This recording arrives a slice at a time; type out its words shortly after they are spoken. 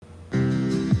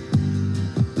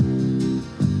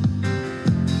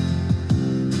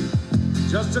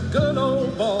just a good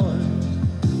old boy,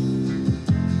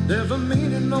 never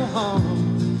meaning no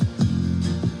harm.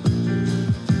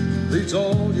 Beats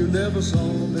all you never saw,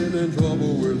 been in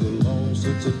trouble with the law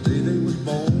since the day they was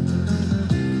born.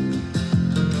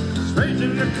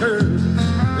 Straightening the curves,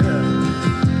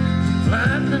 yeah,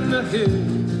 flattening the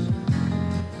hills.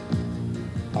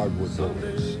 Hardwood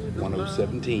Boys,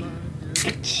 1017.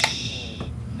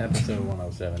 Episode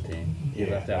 1017. You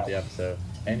left out the episode.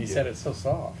 And you said it's so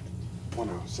soft.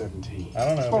 1017. I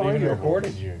don't know, but even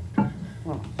recorded you.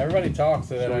 Everybody talks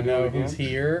so that Should I we do it know again? who's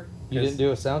here. You didn't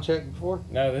do a sound check before?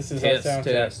 No, this is Test, our sound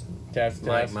test. check. Test,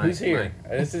 Mike, test. Mike, Who's here?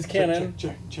 Mike. This is Kenan.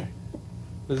 Check.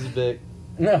 This is Vic.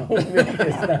 No,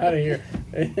 it's not here.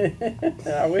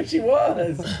 I wish he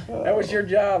was. That was your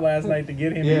job last night to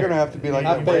get him You're here. going to have to be like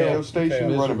I that failed. radio station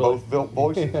Failed. running both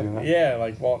voices, you know? Yeah,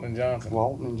 like Walton and Johnson.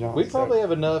 Walton and Johnson. We probably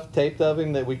have enough taped of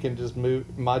him that we can just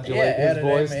modulate Yeah, his edit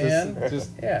voice. him in.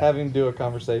 Just Yeah. have him do a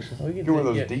conversation. We could Get one of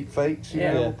those get- deep fakes, you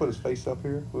Yeah. know? We'll put his face up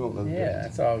here. We won't know the Yeah, difference.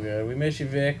 it's all good. We miss you,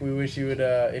 Vic. We wish you would,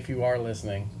 if you are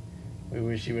listening, we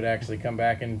wish you would actually come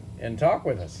back and talk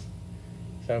with us.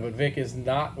 So, but Vic is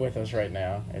not with us right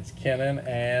now. It's Kenan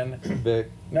and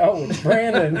Vic. no, it's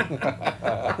Brandon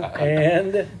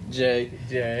and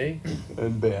Jay.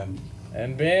 And Ben.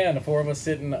 and Ben. The four of us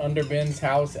sitting under Ben's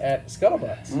house at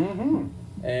Scuttlebutts. Mm-hmm.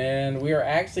 And we are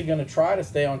actually going to try to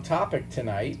stay on topic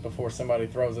tonight before somebody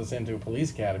throws us into a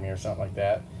police academy or something like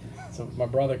that. So my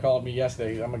brother called me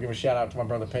yesterday. I'm going to give a shout out to my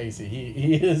brother Pacey.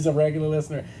 He is a regular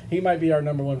listener. He might be our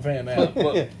number one fan now.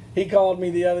 He called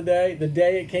me the other day, the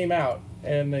day it came out.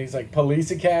 And he's like,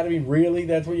 police academy? Really?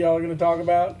 That's what y'all are going to talk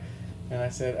about? And I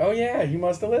said, oh yeah, you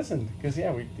must have listened. Because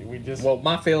yeah, we just... Well,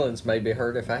 my feelings may be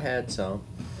hurt if I had some.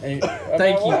 And-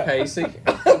 Thank about you, what? Pacey.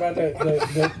 About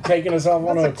the taking us off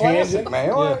on That's a a classic, tangent. man.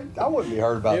 Yeah. I wouldn't be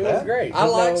hurt about It that. was great. I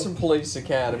But like no- some Police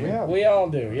Academy. Yeah. We all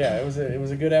do, yeah. It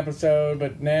was a good episode,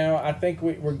 but now I think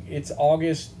it's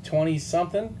August 20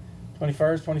 something,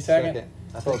 21st, 22nd. Second.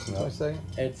 I Close think enough. second.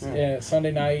 It's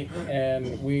Sunday night,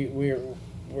 and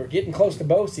we're getting close to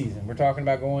bow season. We're talking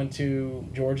about going to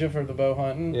Georgia for the bow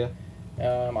hunting. Yeah.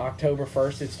 October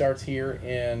 1st, it starts here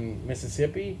in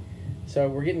Mississippi. So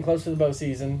we're getting close to the bow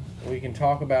season. We've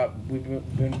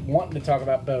been wanting to talk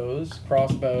about bows,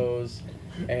 crossbows,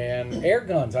 and air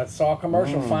guns. I saw a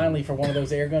commercial finally for one of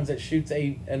those air guns that shoots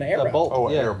an arrow. A bolt. Oh,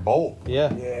 yeah. air bolt.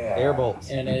 Yeah. Yeah. Air bolts.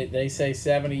 And they say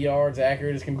 70 yards,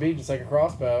 accurate as can be, just like a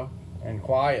crossbow, and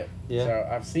quiet. Yeah. So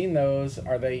I've seen those.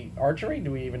 Are they archery?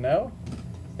 Do we even know?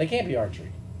 They can't be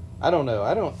archery. I don't know.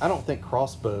 I don't think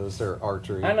crossbows are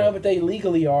archery. I know, but they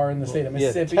legally are in the state of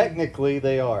Mississippi. Yeah, technically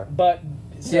they are. But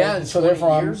so, Yeah, so they're 20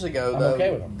 from. years ago, I'm though, okay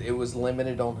with them. it was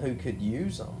limited on who could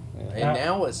use them. Yeah. And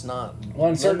now it's not Well,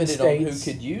 in certain limited states,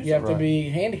 on who could use you have them. to be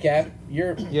handicapped.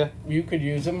 Yeah. You could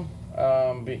use them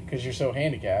because you're so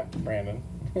handicapped, Brandon.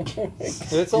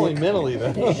 It's only mentally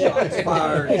though. Shots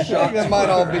fired. I think that might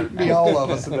all be all of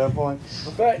us at that point.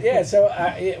 But yeah, so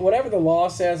whatever the law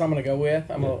says, I'm going to go with.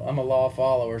 I'm a law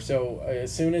follower. So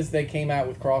as soon as they came out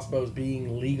with crossbows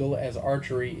being legal as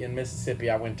archery in Mississippi,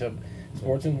 I went to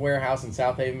Sportsman's Warehouse in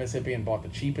South Haven, Mississippi, and bought the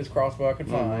cheapest crossbow I could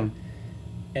find,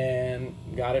 and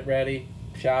got it ready,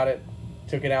 shot it,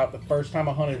 took it out. The first time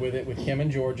I hunted with it with Kim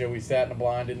in Georgia, we sat in a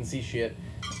blind, didn't see shit.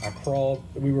 I crawled.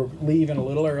 We were leaving a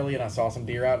little early, and I saw some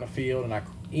deer out in the field, and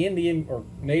Indian or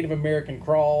Native American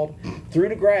crawled through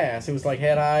the grass. It was like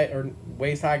head high or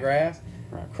waist high grass.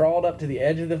 Right. Crawled up to the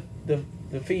edge of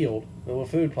the field, the little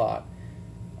food plot.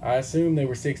 I assumed they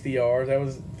were 60 yards. That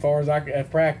was as far as I could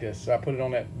have practiced. So I put it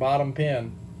on that bottom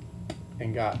pin,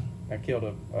 and I killed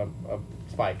a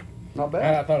spike. Not I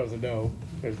bad. thought it was a doe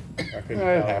because I couldn't.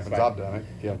 Yeah, it tell happens. spike. I've done it.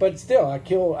 Yeah. But still,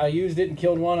 I used it and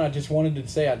killed one. I just wanted to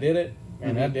say I did it,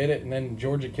 and I did it. And then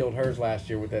Georgia killed hers last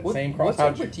year with that same What's crossbow.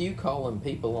 up with you calling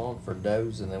people on for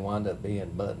does and they wind up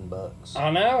being button bucks?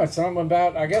 I know it's something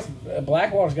about. I guess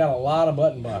Blackwater's got a lot of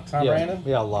button bucks, huh, Yeah, Brandon?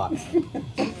 yeah, a lot.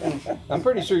 I'm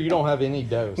pretty sure you don't have any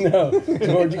does. No,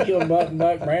 Georgia killed a button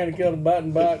buck. Brandon killed a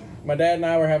button buck. My dad and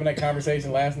I were having that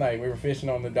conversation last night. We were fishing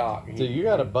on the dock. So you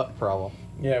got a butt problem.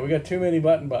 Yeah, we got too many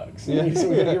button bucks. Yeah. So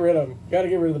we gotta get rid of them. Got to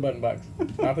get rid of the button bucks,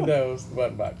 not the does, the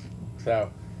button bucks.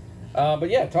 So, but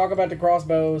yeah, talk about the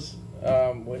crossbows.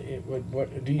 What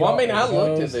do you? Well, I mean, I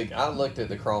looked at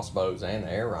the crossbows and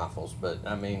the air rifles, but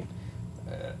I mean,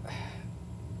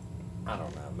 I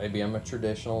don't know. Maybe I'm a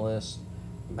traditionalist.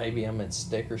 Maybe I'm in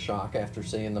sticker shock after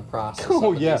seeing the price of some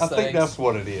Oh, of yeah. these I think things. that's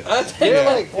what it is.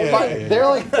 They're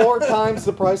like 4 times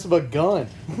the price of a gun.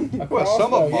 Well,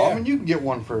 some of them, yeah. I mean, you can get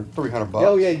one for $300.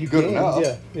 Oh, yeah, you good can,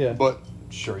 enough. yeah. But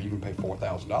sure, you can pay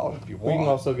 $4,000 if you We want. can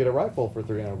also get a rifle for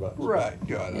 $300. Right,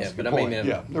 God, that's Yeah, a good but I point. mean,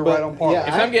 yeah, they're but- right on par. yeah,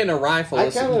 If I'm getting a rifle, I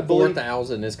it's kinda believe-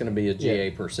 4,000 is going to be a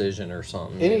GA Precision or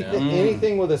something. Anything, You know?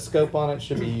 anything with a scope on it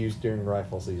should be used during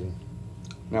rifle season.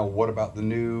 Now, what about the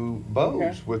new bows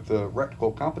Okay. with the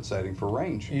rectal compensating for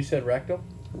range? You said rectal?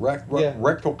 Yeah.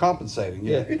 Rectal compensating,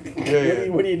 yeah. Yeah.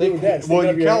 What do you do with that? Stick Well,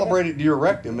 up you your calibrate it to your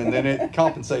rectum, and then it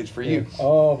compensates for you.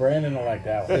 Oh, Brandon will like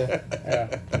that one.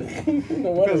 Yeah.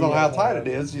 No wonder Depends on you how have tight one. it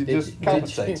is. It Did- just did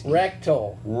compensates.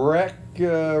 Rectal.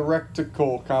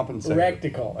 Rectical compensator.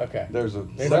 Rectical. Okay. There's a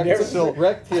There's a second difference. syllable.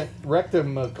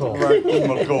 Rectamical.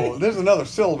 Rectical. There's another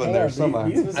syllable in Hold there on, be somewhere.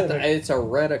 specific. It's a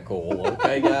reticle,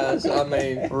 okay, guys? I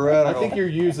mean, I think you're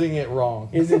using it wrong.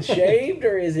 Is it shaved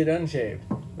or is it unshaved?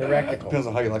 The Depends rectical.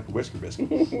 on how you like the whisker biscuit.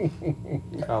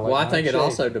 well, I think it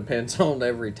also depends on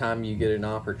every time you get an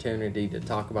opportunity to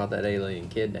talk about that alien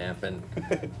kidnapping,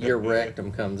 your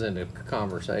rectum comes into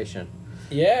conversation.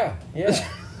 Yeah. Yeah.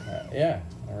 Yeah.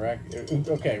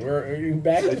 Okay, we're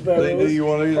back to They bows. do you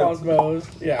want either. Crossbows.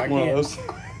 Yeah, I One of can't. those.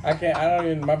 I can't. I don't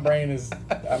even. My brain is.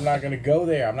 I'm not going to go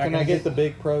there. I'm not Can going I to get the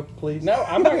big pro, please? No,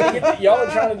 I'm not going to get. Y'all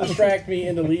are trying to distract me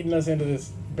into leading us into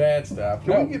this bad stuff.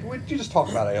 No. We just talk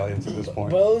about aliens at this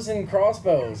point. Bows and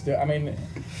crossbows. I mean,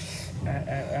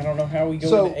 I don't know how we go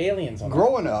So, into aliens on that.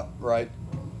 Growing up, right,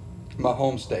 my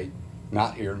home state,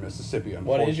 not here in Mississippi,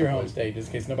 What is your home unfortunately. state, just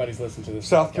in case nobody's listening to this?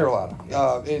 South podcast? Carolina.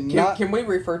 And Can, not can we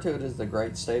refer to it as the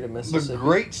great state of the Mississippi?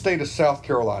 great state of South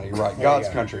Carolina, you're right, There you God's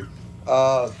go. country.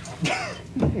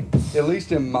 At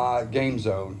least in my game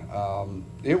zone,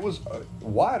 it was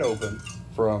wide open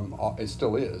from, it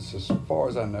still is, as far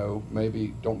as I know,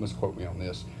 maybe, don't misquote me on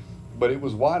this, but it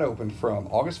was wide open from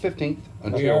August 15th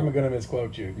until... We are going to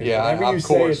misquote you. 'cause Yeah, whenever you of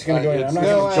say course. it's going to go in. I'm not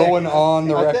It's gonna, going on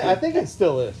the record. I think it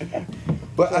still is.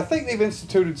 But I think they've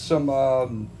instituted some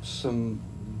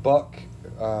buck.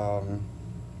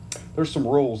 There's some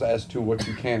rules as to what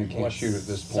you can and can't What shoot at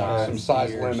this point. size Some size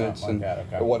deer or limits something and like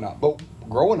that, okay. whatnot. But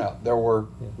growing up, there were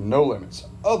no limits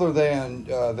other than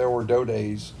there were doe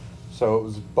days, so it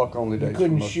was buck only days. you for the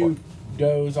couldn't most shoot part.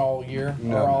 does all year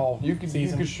or all you could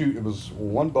season shoot. It was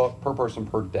one buck per person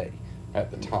per day at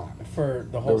the time. for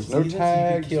the There whole was no season.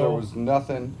 tags. So you There could kill. was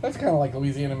nothing. That's kind of like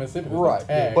Louisiana, Mississippi. There's no Right,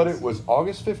 tags. but it was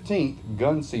August 15th.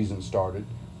 Gun season started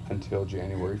until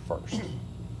January 1st.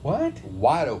 What?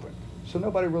 Wide open. So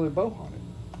nobody really bow hunted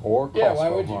or Yeah, why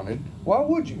crossbow would you? hunted. Why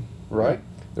would you? Right?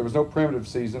 There was no primitive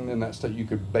season in that state. You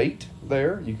could bait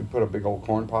there. You could put a big old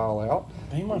corn pile out.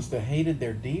 They must have hated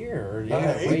their deer. Or,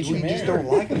 We race them just in. don't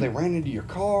like them. They ran into your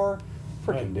car.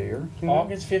 Freaking Right. deer. You know?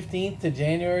 August 15th to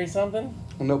January something?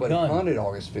 Well, nobody Gun. hunted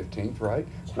August 15th, right?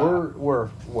 It's We're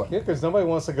what? Yeah, because nobody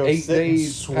wants to go 8 sit and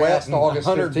days sweat past in August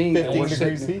 15th, and 115 we're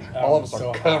degrees sitting. heat. All of us So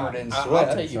are covered hot. in I'll sweat.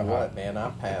 tell you So what, man.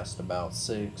 I passed about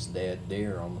 6 dead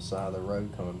deer on the side of the road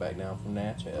coming back down from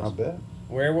Natchez. I bet.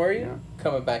 Where were you? Yeah.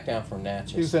 Coming back down from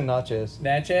Natchez. He was in Natchez.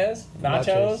 Natchez?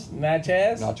 Nachos?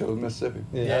 Natchez? Nachos, Mississippi.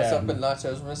 Yeah. Yeah, it's Yeah. up in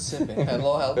Nachos, Mississippi. Had a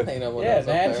little jalapeno when I Yeah, was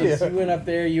up there. Natchez. You went up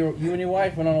there. You and your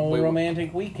wife went on a little We-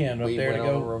 romantic weekend up we there to went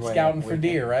on a go romantic scouting for weekend.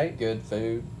 deer, right? Good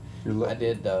food. You're lucky. I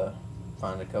did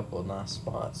find a couple of nice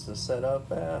spots to set up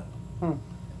at. Huh.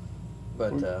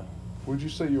 But Would you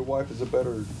say your wife is a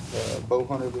better bow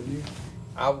hunter than you?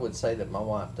 I would say that my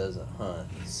wife doesn't hunt,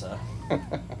 so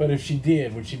But if she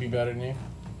did, would she be better than you?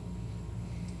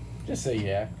 Just say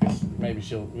yeah, because maybe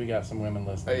she'll. We got some women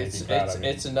listening. They'd it's be proud of you.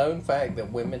 it's a known fact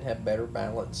that women have better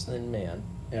balance than men,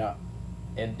 Yeah.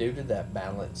 and due to that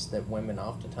balance, that women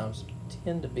oftentimes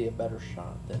tend to be a better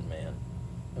shot than men.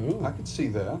 Ooh. I could see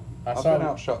that. I I've saw- been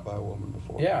outshot by a woman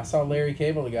before. Yeah, I saw Larry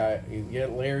Cable,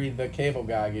 Larry the cable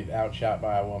guy get outshot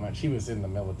by a woman. She was in the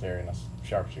military and a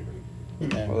sharpshooter.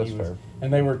 And Well, that's he was, fair.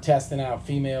 And they were testing out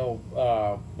female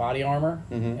body armor,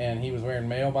 Mhm. and he was wearing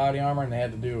male body armor, and they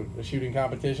had to do a shooting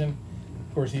competition.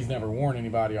 Of course, he's never worn any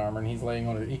body armor, and he's laying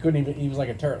on it. He couldn't even. He was like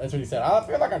a turtle. That's what he said. I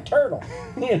feel like a turtle.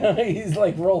 You know, he's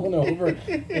like rolling over,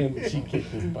 and she kicked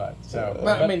his butt. So,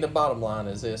 But I mean, the bottom line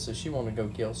is this: if she wanted to go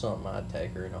kill something, I'd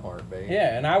take her in a heartbeat.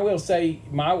 yeah, and I will say,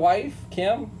 my wife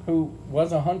Kim, who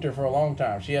was a hunter for a long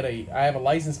time, I have a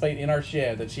license plate in our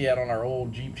shed that she had on our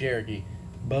old Jeep Cherokee,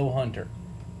 bow hunter,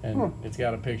 and it's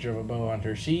got a picture of a bow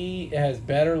hunter. She has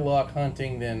better luck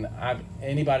hunting than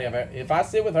anybody I've ever. If I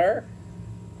sit with her,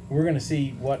 we're gonna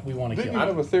see what we want to Didn't kill. you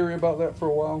have a theory about that for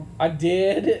a while? I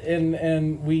did,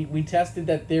 and we tested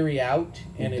that theory out,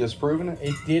 and Disproving it?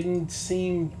 it didn't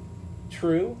seem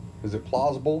true. Is it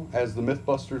plausible, as the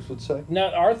Mythbusters would say?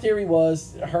 Now, our theory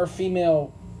was her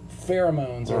female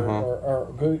pheromones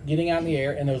are getting out in the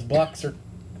air, and those bucks are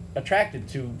attracted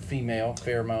to female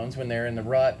pheromones when they're in the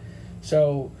rut.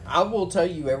 So, I will tell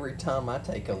you, every time I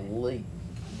take a leap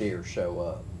deer show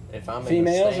up. If I'm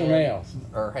Females in or the stand males?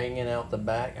 or hanging out the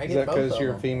back, I Is get that both because of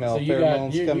your them. female So you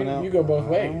pheromones got coming out? you go both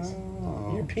ways.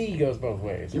 Oh. Your pee goes both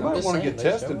ways. You I'm might just want to saying, get they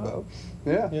tested, show Bo. up.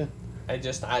 Yeah. Yeah.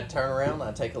 I turn around,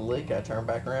 I take a leak, I turn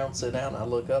back around, sit down, I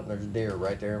look up, and there's a deer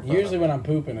right there in front Usually of when I'm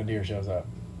pooping, a deer shows up,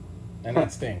 and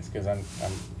that stinks because I'm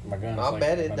my gun's me. I like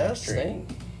bet my it does next tree. stink.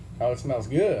 Oh, it smells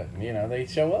good. You know, they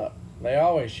show up. They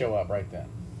always show up right then.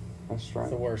 That's It's right.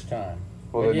 the worst time.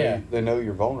 Well, But they, yeah. they know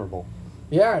you're vulnerable.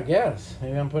 Yeah, I guess.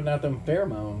 Maybe I'm putting out them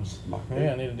pheromones. Might be.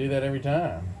 Yeah, I need to do that every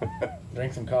time.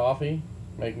 Drink some coffee,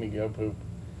 make me go poop.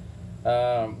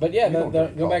 But yeah, You don't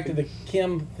drink go back to coffee. the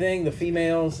Kim thing, the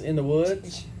females in the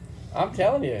woods. I'm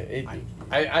telling you,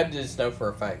 I just know for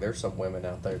a fact there's some women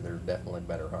out there that are definitely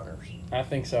better hunters. I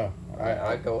think so.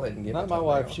 I go ahead and give Not it my to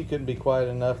wife. them. She couldn't be quiet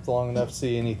enough long enough to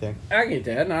see anything. I get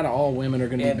that. Not all women are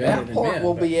going to be And better that than part men.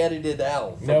 will but- be edited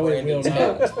out. for No, it will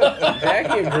Brandon's not. hunt.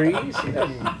 Jackie agrees. She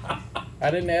doesn't. I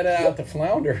didn't edit out the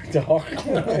flounder talk.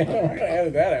 I'm not going to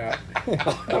edit that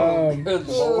out. Good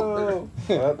lord.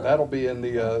 That'll be in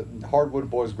the Hardwood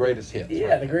Boys' greatest hits.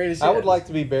 Yeah, the greatest. I would hits. like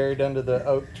to be buried under the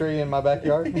oak tree in my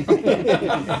backyard,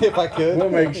 if I could. We'll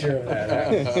make sure of that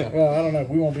happens. Well, I don't know.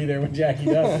 We won't be there when Jackie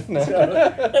does it. No.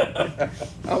 So.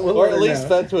 I will Or let at her least know.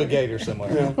 fed to a gator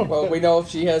somewhere. Well, we know if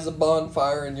she has a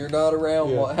bonfire and you're not around,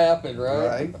 Yeah. what happened, right?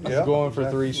 Right. It's Yeah. going for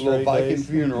 3 Little straight Viking days.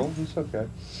 funeral. It's okay.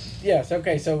 Yes.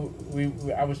 Okay. So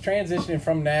I was transitioning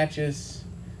from Natchez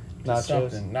to Nachos.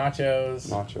 something nachos.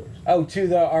 Nachos. Oh,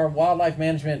 to our wildlife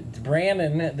management.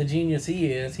 Brandon, the genius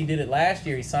he is, he did it last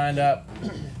year. He signed up.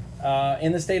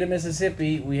 In the state of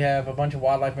Mississippi, we have a bunch of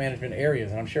wildlife management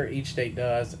areas, and I'm sure each state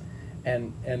does.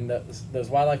 And those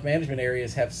wildlife management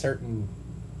areas have certain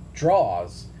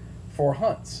draws for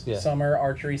hunts. Yeah. Some are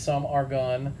archery, some are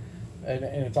gun, and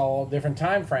it's all different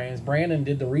time frames. Brandon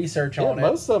did the research Yeah, on it.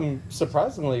 most of them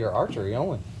surprisingly are archery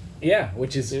only. Yeah,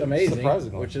 which is Yeah, amazing.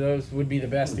 surprisingly. Which of those would be the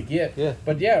best to get? Yeah.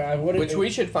 But yeah, I would. Which we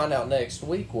should find out next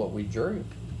week what we drew.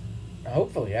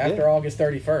 hopefully after Yeah. August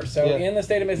 31st. So Yeah. in the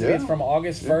state of Mississippi, it's Yeah. from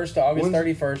August Yeah. 1st to August When's-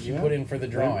 31st. You yeah. put in for the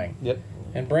drawing. Yep.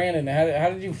 And Brandon, how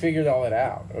did you figure all that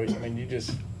out? I mean, you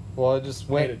just Well, I just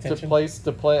Paid went to attention? place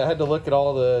to play. I had to look at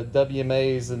all the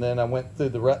WMAs, and then I went through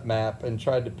the rut map and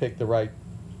tried to pick the right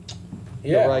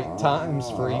yeah. right times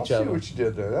for I each see of them. what you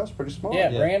did there. That was pretty smart. Yeah,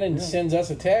 Yeah. Brandon Yeah. sends us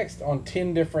a text on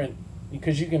 10 different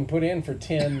because you can put in for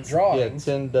 10 Yeah, drawings.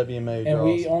 10 WMA and draws.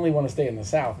 we only want to stay in the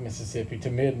South Mississippi to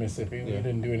mid Mississippi. We Yeah.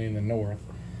 didn't do any in the North.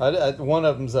 One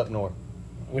of them's up north.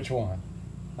 Which one?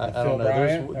 I Phil don't know.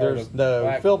 Bryant or There's the no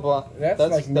Black- Phil. That's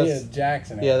like mid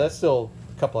Jackson. Yeah, area. that's still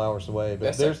a couple hours away. But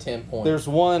That's there's like 10 points. there's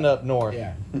one up north.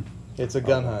 Yeah. It's a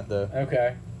gun hunt though.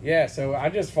 Okay. Yeah, so I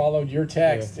just followed your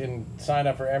text and signed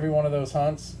up for every one of those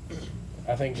hunts.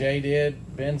 I think Jay did.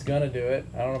 Ben's gonna do it.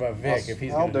 I don't know about Vic if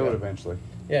he's I'll gonna do it it. eventually.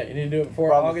 Yeah, you need to do it before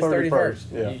Probably August 31st.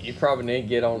 Yeah. You probably need to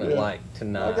get on it Yeah. like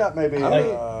tonight. I got maybe.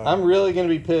 I'm really gonna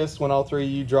be pissed when all three of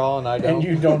you draw and I don't. And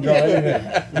you don't draw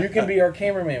anything. You can be our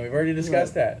cameraman. We've already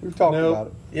discussed that. We've talked Nope. about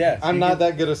it. Yes. I'm you not can-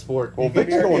 that good a sport. Well, You can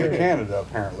Vic's be our going to hero. Canada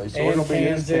apparently, so And it'll be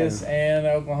his Kansas Canada.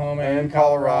 and Oklahoma and, And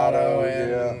Colorado Colorado,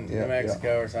 and yeah, New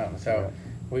Mexico or something. So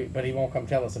Yeah. but he won't come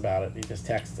tell us about it. He just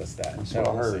texts us that. That's So what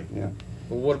I we'll heard. see. Yeah.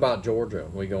 Well, what about Georgia?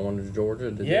 We going to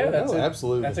Georgia to Yeah, do it? that's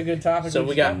absolutely. That's a good topic. So we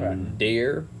we should got talk about.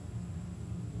 deer,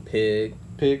 pig,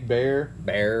 Pig, bear,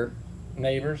 bear.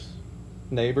 Neighbors.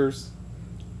 neighbors.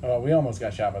 We almost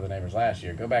got shot by the neighbors last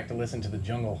year. Go back to listen to the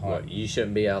jungle hunt. What, you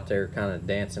shouldn't be out there kind of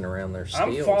dancing around their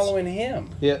I'm steels. following him.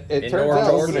 Yeah, it In turns North out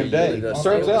Georgia, opening you day. need to Turns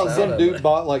turns steal out us some of dude it.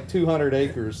 bought like 200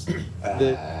 acres that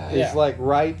is Yeah. like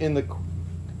right in the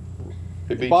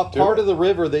It beats bought part two. of the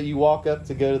river that you walk up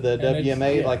to go to the And it's-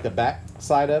 WMA, yeah. like the back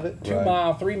side of it. 2 Right.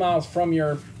 mile, 3 miles from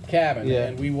your cabin, Yeah.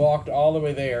 and we walked all the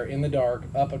way there in the dark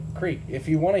up a creek. If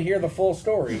you want to hear the full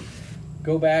story,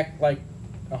 go back like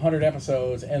 100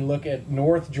 episodes and look at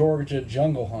North Georgia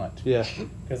jungle hunt Yeah,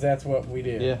 because that's what we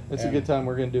did. yeah, it's a And- good time.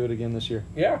 We're gonna do it again this year.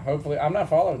 Yeah, hopefully. I'm not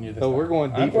following you this Oh, time. we're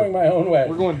going I'm deeper. going my own way.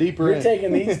 We're going deeper You're in.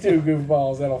 taking these two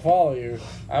goofballs that'll follow you.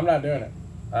 I'm not doing it.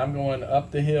 I'm going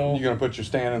up the hill. You're going to put your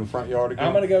stand in the front yard again?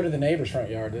 I'm going to go to the neighbor's front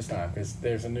yard this time because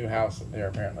there's a new house there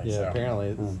apparently. Yeah, so.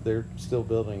 apparently they're still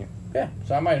building it. Yeah,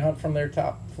 so I might hunt from their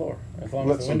top floor as long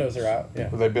as the Listen, windows are out. Yeah,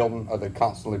 Are they building? Are they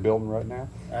constantly building right now?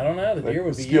 I don't know. The deer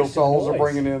would be Skill used to saws are noise.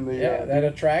 bringing in the. Yeah, that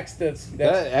attracts. That's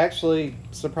That actually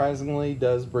surprisingly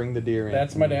does bring the deer in.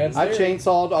 that's my dad's. I theory.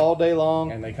 chainsawed all day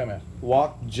long, and they come in.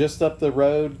 walked just up the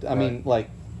road. I mean, Right. like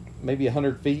maybe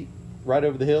 100 feet right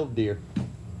over the hill. Deer.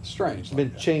 Strange. I've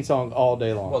been chainsawing all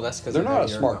day long. Well, that's because They're not a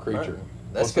smart creature.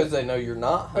 That's because they know you're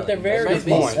not. But they're hunting. very They may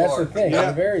be smart. That's the smart. thing. Yeah,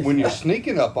 They're very when you're smart.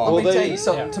 sneaking up on Well, Let me them. tell you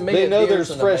something. To me, they a know deer's there's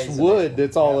an fresh amazing wood animal.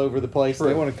 that's all Yeah. over the place. They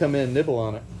True. want to come in and nibble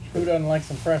on it. Who doesn't like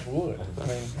some fresh wood? I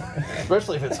mean,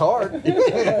 Especially if it's hard.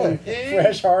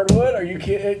 fresh hardwood? Are you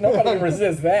kidding? Nobody can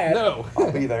resist that. No.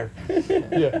 I'll be there.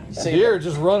 Yeah. Deer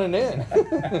just running in.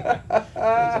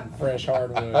 Some fresh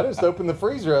hardwood. I just opened the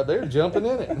freezer out there, jumping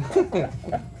in it.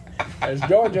 There's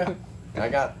Georgia. I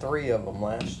got 3 of them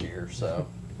last year, so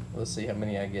let's see how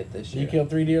many I get this year. You killed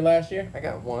 3 deer last year? I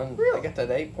got one. I got that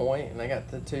 8-point, and I got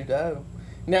the 2 doe.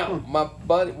 Now,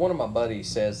 one of my buddies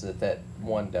says that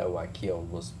one doe I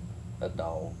killed was a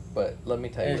dog, but let me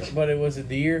tell you, But it was a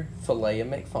deer. filet of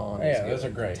McFawn. Yeah, is those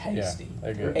good. are great. Tasty. Yeah,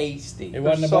 they're good. Tasty. It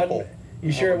wasn't a supple, button.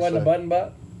 You sure I it would wasn't a say. button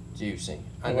buck? Juicy. It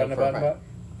wasn't a for a button fact. buck?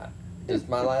 Does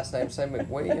my last name say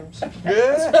McWilliams?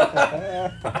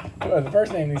 Well, the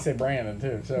first name he said Brandon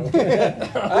too. So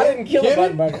I didn't kill a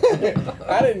button buck.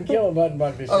 I didn't kill a button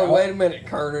buck this year. Oh, wait a minute,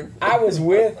 Kernan. I was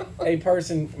with a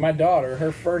person. My daughter,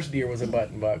 her first deer was a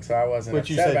button buck, so I wasn't But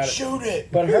you upset said, about it. shoot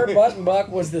it. But her button buck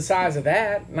was the size of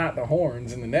that, not the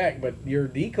horns and the neck. But your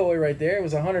decoy right there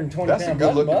was a 120 That's a pound good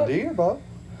button looking buck. deer, Bob.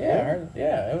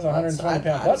 Yeah, it was a 120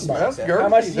 pound I'd button buck. That's that. girthy. How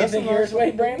much do you That's think a nice yours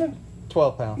weighed, Brandon?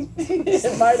 12 pounds.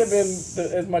 It might have been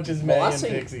as much as May Well, I and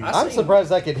seen- Dixie's. I I'm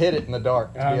surprised I could hit it in the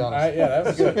dark, to be honest. Yeah, that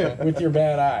was good with your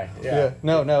bad eye. Yeah.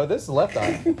 No, this is left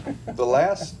eye. The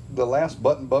last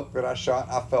button buck that I shot,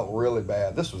 I felt really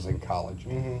bad. This was in college.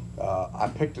 I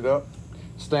picked it up,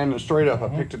 standing straight up. I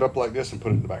picked it up like this and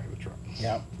put it in the back of the truck.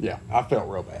 Yeah, Yeah, I felt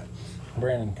real bad.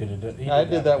 Brandon could have done. I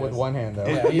did that with one hand, though.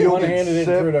 Yeah, he one-handed it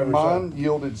and threw it over his Mine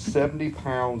yielded 70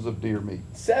 pounds of deer meat.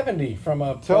 70 from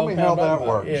a. Tell me 12-pound how that button buck.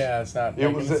 works. Yeah, it's not. It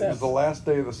making was sense. the last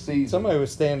day of the season. Somebody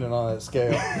was standing on that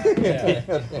scale.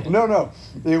 Yeah. No,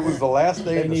 it was the last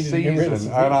day They of the needed to get rid of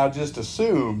season, some and I just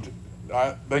assumed.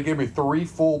 They gave me 3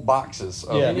 full boxes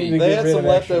of Yeah, need meat. to they get had rid some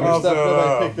of extra leftover meat. stuff nobody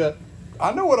Uh, picked up.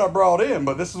 I know what I brought in,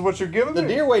 but this is what you're giving The me.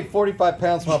 deer weighed 45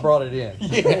 pounds when I brought it in.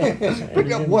 Yeah,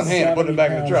 pick up one hand, put it back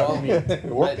in the truck. 70 pounds It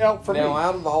worked out for me. Now,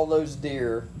 out of all those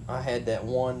deer, I had that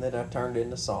one that I turned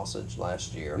into sausage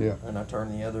last year. Yeah. And I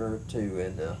turned the other 2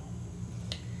 into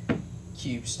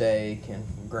cube steak and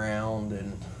ground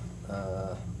and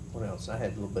what else? I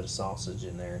had a little bit of sausage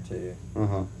in there too.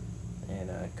 Uh-huh. And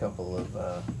a couple of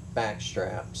back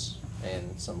straps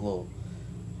and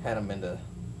had them into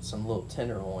some little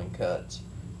tenderloin cuts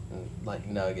and like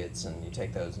nuggets, and you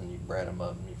take those and you bread them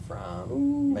up and you fry them.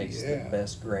 Ooh, Makes yeah. the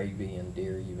best gravy and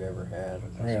deer you've ever had.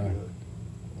 Really?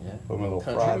 Yeah. Put 'em in a little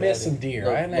Country I fried missed egg. some deer.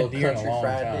 I hadn't had deer in a country long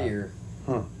fried time. deer.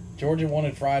 Georgia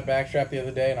wanted fried backstrap the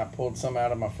other day, and I pulled some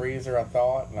out of my freezer. I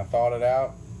thawed it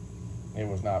out. It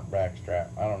was not backstrap.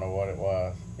 I don't know what it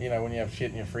was. You know, when you have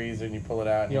shit in your freezer and you pull it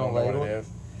out and you You don't don't know what label it it? is.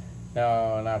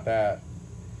 No, not that.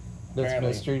 That's Apparently.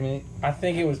 mystery meat. I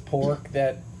think it was pork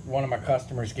that one of my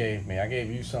customers gave me. I gave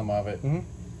you some of it, Mhm.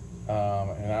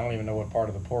 and I don't even know what part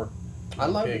of the pork. I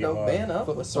loaded pig it old was. Ben up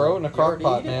with Throw it in a some. crock You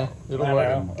pot, already eat man. it? It'll I work.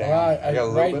 know. Damn. Well, I got a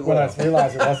little right bit when I left.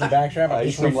 realized it wasn't backstrap, I I ate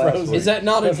just some last refroze week. it. Is that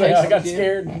not a I tasty got deer?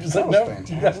 scared and just That said, was nope,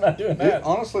 fantastic. you guys not doing that.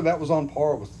 Honestly, that was on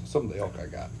par with some of the elk I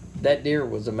got. That deer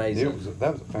was amazing.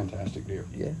 That was a fantastic deer.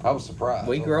 Yeah. I was surprised.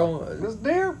 We I was grow- like, this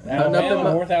deer. Alabama, Nothing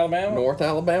but- North Alabama. North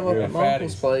Alabama Yeah. at my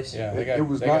uncle's Fatties. place. Yeah, It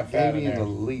was they got not fat gamey in there. the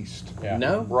least. Yeah.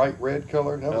 No. Bright red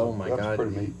color. That was, Oh my that was God.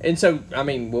 pretty neat. And so, I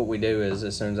mean, what we do is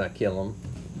as soon as I kill them,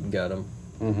 gut them,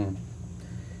 Mm-hmm.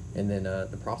 and then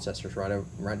the processor's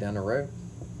right down the road.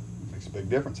 Makes a big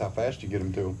difference how fast you get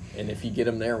them to them. And if you get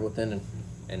them there within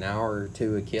an hour or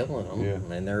 2 of killing them,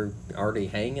 Yeah. and they're already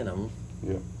hanging them,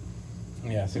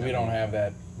 Yeah, see, we don't have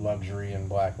that luxury in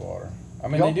Blackwater. I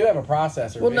mean, Y'all- they do have a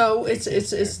processor. well, Big- no, big it's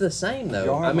kids it's the same though.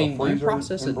 Y'all I have mean, a you freezer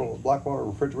process it. in Blackwater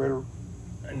refrigerator.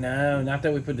 there. No, not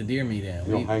that we put the deer meat in.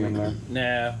 You don't hang them there.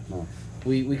 No. No.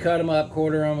 We cut them up,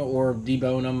 quarter them, or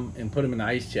debone them, and put them in the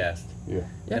ice chest. Yeah.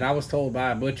 And I was told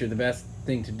by a butcher the best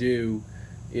thing to do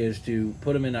is to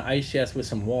put them in an ice chest with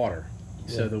some water,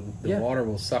 so the Yeah. water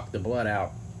will suck the blood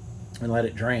out and let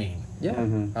it drain. Yeah.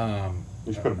 Mm-hmm.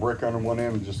 You just put a brick under one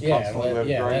end and just Yeah, constantly let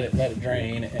it drain. let it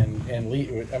drain and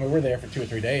leave. I mean, we're there for 2 or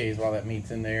 3 days while that meat's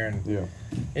in there and Yeah.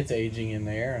 it's aging in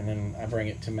there, and then I bring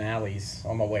it to Mally's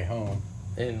on my way home.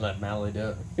 And let Mally do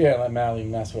it. Yeah, let Mally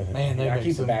mess with it. Man, they I make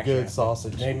keep some it back good there.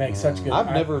 sausage. They make such good. I've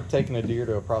I- never taken a deer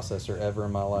to a processor ever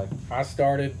in my life. I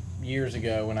started years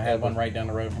ago when I had Ever. one right down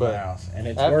the road from But my house, and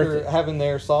it's worth After it. having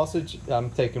their sausage, I'm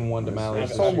taking one to It's, Mally's.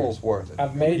 it's almost worth it.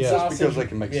 I've made Yeah. sausage Just because they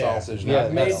can make yeah. sausage. Yeah,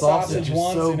 I've now. made that sausage sausage is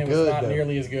once, so and it was good, not though.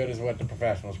 nearly as good as what the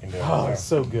professionals can do. Oh, So it's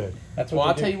so good. that's Well, what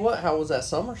I'll they tell do. you what. How was that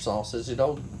summer sausage that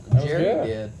old was Jerry good.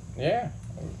 did?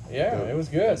 Yeah, it was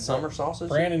good. That summer sausage.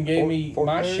 Brandon gave me Pork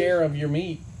my berries? share of your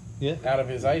meat Yeah. out of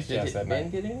his ice Did chest that Ben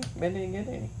night. get any? Ben didn't get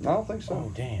any. I don't think so.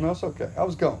 Oh, damn. No, it's okay. I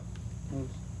was gone.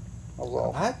 I I was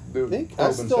off. I doing think I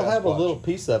probing still have a Sasquatch. little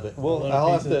piece of it. Well, little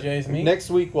I'll piece have of to. Jay's meat? Next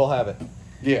week we'll have it.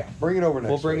 Yeah, bring it over next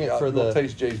We'll bring week. it for We'll the-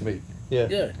 taste Jay's meat. Yeah.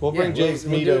 Yeah, We'll yeah, bring Jay's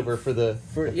we'll meat do it over for the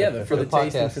for the tasting podcast. for the It's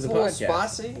a little podcast.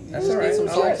 spicy. That's Just all right. Get some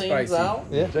I like saltines spicy. out.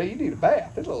 Yeah. Jay, you need a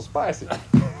bath. It's a little spicy.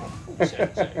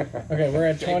 Okay, we're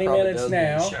at Jay 20 probably minutes does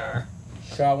now. need a shower.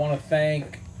 So I want to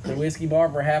thank the Whiskey Bar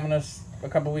for having us a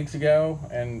couple weeks ago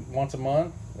and once a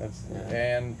month.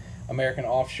 And American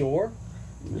Offshore.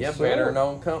 Yeah, sir. better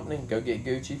known company. Go get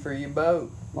Gucci for your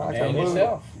boat. Mike, And I'm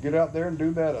yourself. Get out there and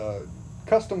do that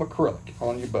custom acrylic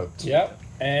on your boat. Yep.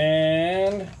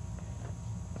 And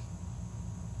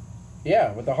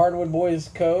yeah, with the Hardwood Boys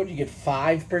code, you get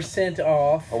 5%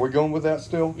 off. Are we going with that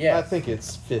still? Yeah. I think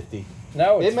it's 50.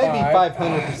 No, it's It may be 5.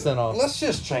 500% off. Let's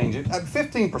just change it.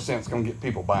 15% is going to get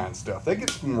people buying stuff. They get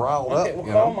them riled Okay, up. we'll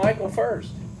you call know? Michael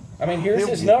first. I mean, here's He'll-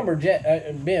 his number,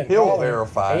 Ben. He'll call him.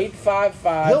 verify.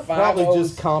 855 He'll probably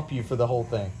just comp you for the whole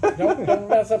thing. don't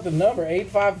mess up the number.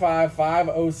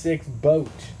 855-506-BOAT.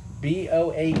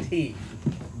 BOAT.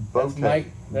 Boat. Mike.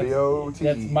 That's, B-O-T.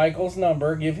 that's Michael's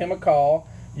number. Give him a call.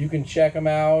 You can check him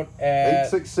out at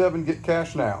 867, get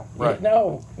cash now. Right.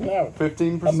 No.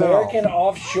 15% American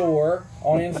off. Offshore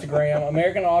on Instagram,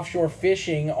 American Offshore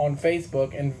Fishing on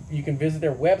Facebook, and you can visit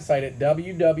their website at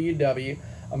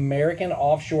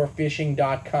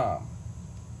www.americanoffshorefishing.com.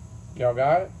 Y'all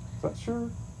got it? Is that sure?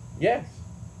 Yes.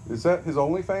 Is that his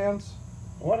OnlyFans?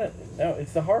 No,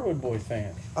 it's the Hardwood Boys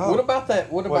fan. Oh. What about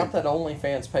that? What about Wait. that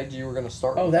OnlyFans page you were going to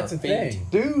start? Oh, with that's our a feet? thing.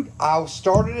 Dude, I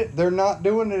started it. They're not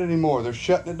doing it anymore. They're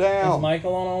shutting it Is down.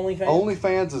 Michael on OnlyFans?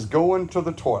 OnlyFans is going to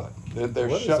the toilet. They're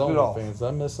What is shutting it off. OnlyFans? Did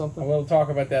I miss something? We'll talk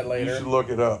about that You later. should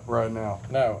look it up right now.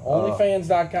 No,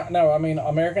 OnlyFans.com. No, I mean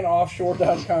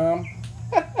AmericanOffshore.com.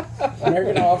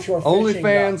 American Offshore Fishing.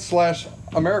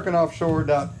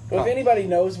 OnlyFans/AmericanOffshore.com. Well, if anybody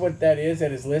knows what that is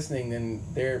listening, then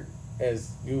they're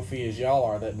as goofy as y'all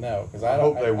are that know. Because I I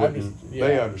don't. hope they I'm wouldn't. just-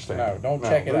 They yeah. understand. No, don't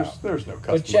check it out. There's no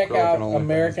custom But check acrylic out on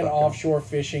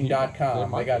AmericanOffshoreFishing.com. There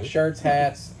They might got be. shirts,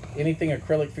 hats, anything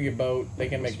acrylic for your boat. They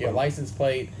can make you a license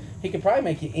plate. He can probably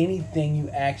make you anything you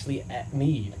actually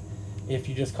need if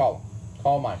you just call him.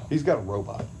 Call Michael. He's got a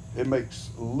robot. It makes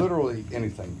literally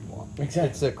anything you want.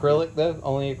 Exactly. It's acrylic though?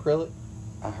 Only acrylic?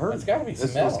 I heard. It's gotta be some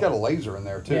It's metal. got a laser in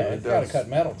there too. Yeah, It it's got to does. cut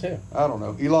metal too. I don't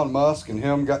know. Elon Musk and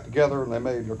him got together and they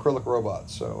made acrylic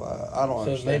robots. So I don't So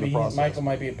understand maybe the process. Michael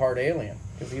might be a part alien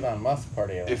because Elon Musk's part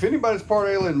alien. If anybody's part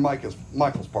alien, Michael's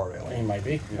part alien. He might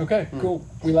be. Okay, cool.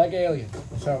 We like aliens.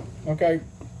 So, okay.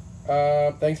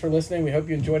 Thanks for listening. We hope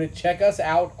you enjoyed it. Check us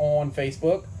out on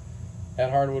Facebook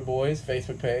at Hardwood Boys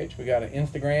Facebook page. We got an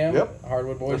Instagram. Yep.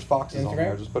 Hardwood Boys. There's foxes Instagram. on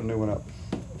there. Just put a new one up.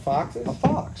 Foxes. A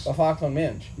fox. A fox on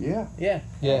Minge. Yeah. Yeah.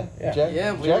 Yeah. Yeah.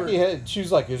 Yeah, we Jackie were- had, she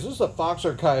was like, is this a fox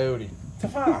or coyote? It's a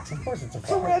fox. Of course, it's a It's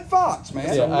a fox. red fox,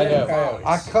 man. Yeah, I know. Coyotes.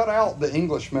 I cut out the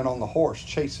Englishman on the horse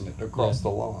chasing it across Yeah. the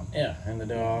lawn. Yeah, and the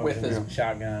dog With and his the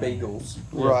shotgun. Beagles.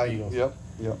 Right. Beagles. Yep.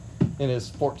 Yep. In his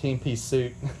 14-piece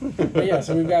suit. But yeah,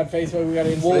 so we've got Facebook, we got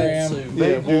Wool Instagram. suit.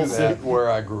 They Yeah, do wool that suit.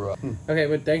 where I grew up. Okay,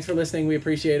 but thanks for listening. We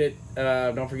appreciate it.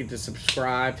 Don't forget to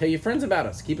subscribe. Tell your friends about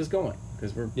us. Keep us going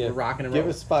because we're rocking and rolling. Give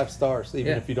us 5 stars,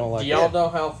 even Yeah. if you don't like Do it. y'all know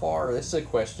how far? This is a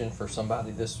question for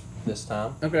somebody this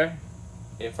time. Okay.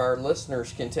 If our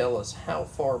listeners can tell us how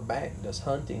far back does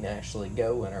hunting actually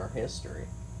go in our history,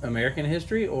 American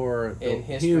history or the in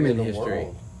history human of the history?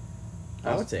 world?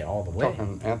 I would say all the way.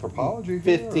 Talking anthropology.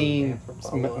 here, 15,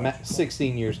 Anthropological.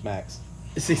 16 years max.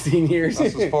 16 years.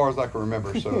 That's as far as I can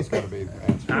remember, so it's got to be the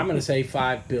answer. I'm going to say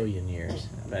 5 billion years.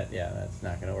 But yeah, that's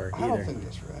not going to work I don't either. think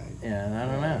that's right. Yeah,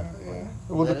 I don't know. Yeah.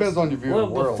 Well, it depends on your view Well, of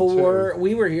the world, before too.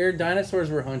 we were here,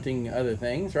 dinosaurs were hunting other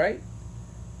things, right?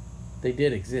 They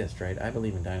did exist, right? I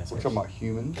believe in We're dinosaurs. talking about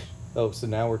humans. Oh, so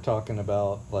now we're talking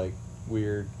about, like,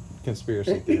 weird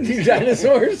conspiracy theories.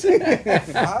 Dinosaurs?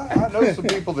 I know some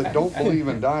people that don't believe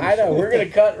in I dinosaurs. know. We're going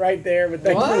to cut right there, but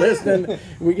thanks for What? listening.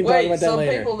 We can talk Wait, about that some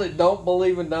later. people that don't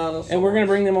believe in dinosaurs. And we're going to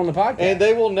bring them on the podcast. And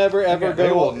they will never, ever Okay. go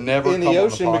They will never in come the on the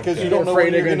ocean because podcast. you don't know They're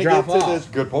when you're afraid going to they're get gonna to drop this.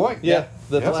 off. Good point. Yeah,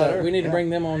 the Yep. flat Earth. We need to Yeah. bring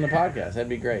them on the podcast. That'd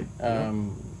be great.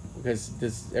 Because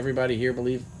does everybody here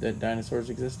believe that dinosaurs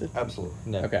existed? Absolutely.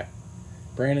 No. Okay.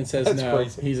 Brandon says That's no.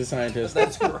 crazy. He's a scientist.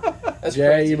 That's that's Jay,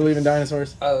 crazy. you believe in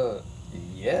dinosaurs?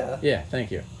 Yeah. Yeah,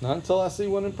 thank you. Not until I see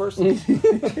one in person.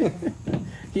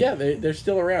 Yeah, they're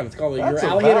still around. It's called That's your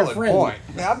a alligator valid friend. point.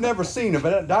 I've never seen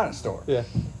a dinosaur. Yeah.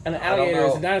 An don't alligator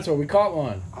is know. a dinosaur. We caught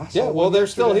one. I saw Yeah, well, one they're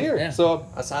still yesterday. here. Yeah. So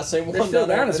I seen one. They're still down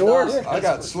there at the dinosaurs. dock. I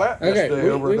got slapped Okay, yesterday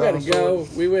over we a got to dinosaur. go.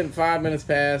 We went 5 minutes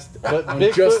past. but I'm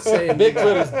Bigfoot, just saying.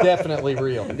 Bigfoot is definitely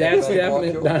real. That's They walk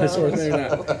definitely your dinosaurs. Maybe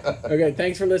dinosaur. not. Okay,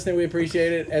 thanks for listening. We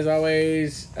appreciate it. As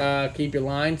always, keep your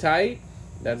line tight.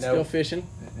 That's Nope. still fishing.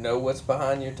 know what's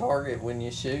behind your target when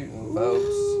you're shooting, folks.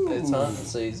 It's hunting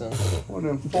season. One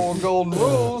of them 4 golden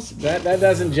rules. That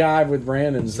doesn't jive with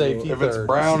Brandon's Safety. rule. If it's Third.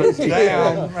 brown, it's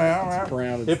down. It's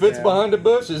brown. If it's down. behind the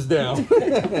bushes, down.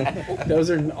 Those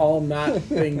are all not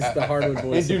things the hardwood boys.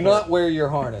 And do support. not wear your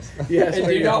harness. Yes, And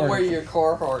wear do your not harness. wear your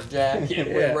Carhartt jacket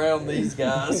Yeah. around these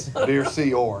guys. Deer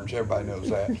sea orange. Everybody knows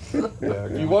that.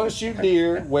 If you want to shoot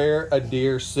deer, wear a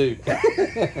deer suit.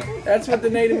 That's what the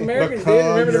Native Americans did.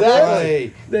 Remember the Exactly.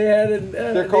 book? They had a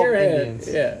They're called deer head. Indians.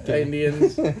 Yeah,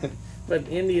 Indians. But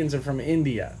Indians are from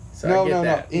India. So No, I get no, no.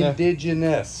 that.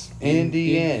 Indigenous.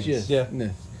 Indians. Yeah.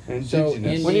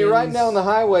 Indigenous. When you're riding down Indians-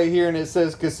 the highway here and it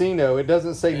says casino, it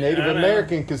doesn't say Native I know.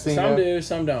 American casino. Some do,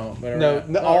 some don't. But No,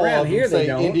 around, all around of them here they say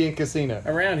don't. Indian casino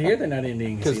Around here they're not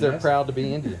Indian because they're casinos. proud to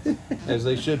be Indian, as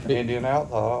they should be. Indian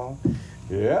outlaw.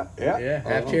 Yeah, yeah. Yeah,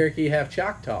 half Uh-huh. Cherokee, half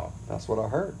Choctaw. That's what I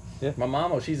heard. My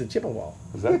mama, she's a Chippewa.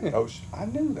 Is that? Oh, I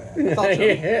knew that.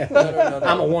 Yeah. No.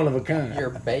 I'm a one of a kind.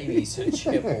 Your baby's a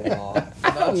Chippewa. Oh,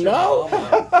 Not your no.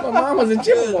 mama. My mama's a Good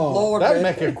Chippewa. Lord, That'd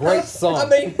man. make a great song. I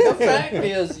mean, the fact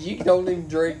is, you don't even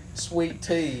drink sweet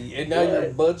tea, and now you're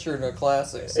Right. butchering a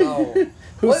classic song.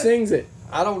 Who What? sings it?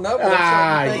 I don't know. but it's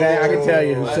Ah, something exactly. I can tell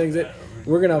you who I- sings it.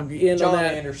 We're gonna end John on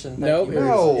that. Anderson. Thank Nope, you.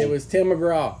 No. it was Tim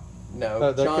McGraw. No,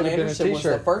 that John could have been a Anderson was the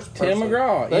t-shirt. first person. Tim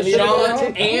McGraw. That's Indian John McGraw?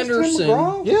 Tim Anderson.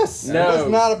 McGraw? Yes. No. That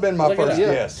would not have been my Look it first up.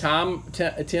 guess.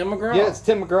 Tim McGraw. Yeah, it's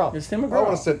Tim McGraw. It's Tim I McGraw. would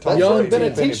have said That Tom should have Brady been a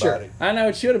if t-shirt. anybody. I know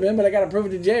it should have been, but I got to prove it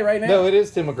to Jay right now. No, it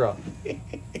is Tim McGraw.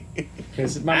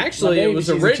 'Cause my Actually, baby, it was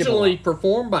she's a originally Chippewa.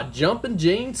 performed by Jumpin'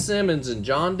 Gene Simmons and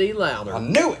John D. I Lauder.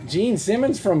 knew it. Gene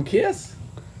Simmons from Kiss.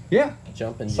 Yeah,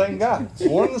 Jumping same guy.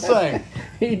 One and the same.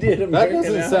 He did That American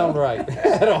doesn't Idol. sound right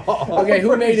at all. Okay,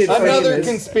 who made it Another famous?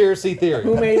 conspiracy theory.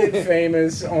 Who made it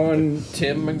famous on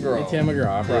Tim McGraw. Tim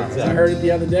McGraw? I promise. Exactly. I heard it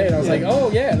the other day, and I was like, "Oh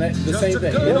yeah," and the same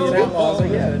thing. Indian Outlaw. I was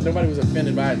like, "Yeah." Nobody was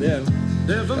offended by it then.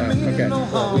 Okay.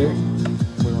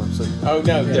 Oh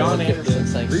no, John Anderson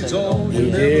sang It's Sing It all All. He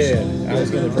you did. I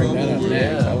was going to bring that up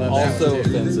next. Yeah, I love Also that one, too.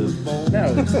 offensive. No,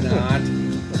 it's not.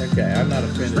 Okay, I'm not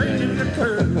offended by anything.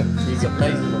 It's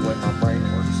amazing the way my brain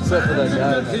works. Except for that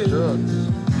guy in that truck.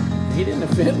 He didn't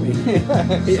offend me.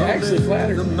 He actually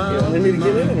flattered me. He wanted me to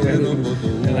get in it with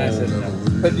him. And I said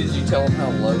no. But did you tell him how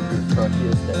low your truck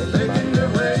is to everybody?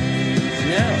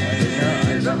 No, I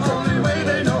did not.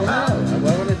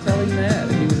 Why would I tell him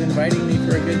that? He was inviting me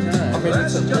for a good I time. mean,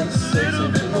 it's at least 6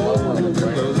 inches lower than the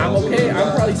ground. I'm okay.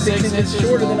 I'm probably 6 inches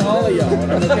shorter than all of y'all,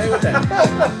 and I'm okay with that.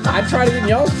 I try to get in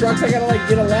y'all's trucks. I gotta like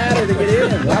get a ladder to get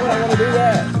in. Why would I want to do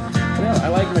that? No, I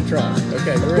like my truck.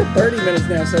 Okay, we're at 30 minutes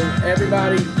now. So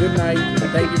everybody, good night.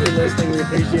 Thank you for listening. We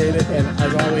appreciate it, and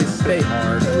as always, stay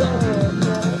hard.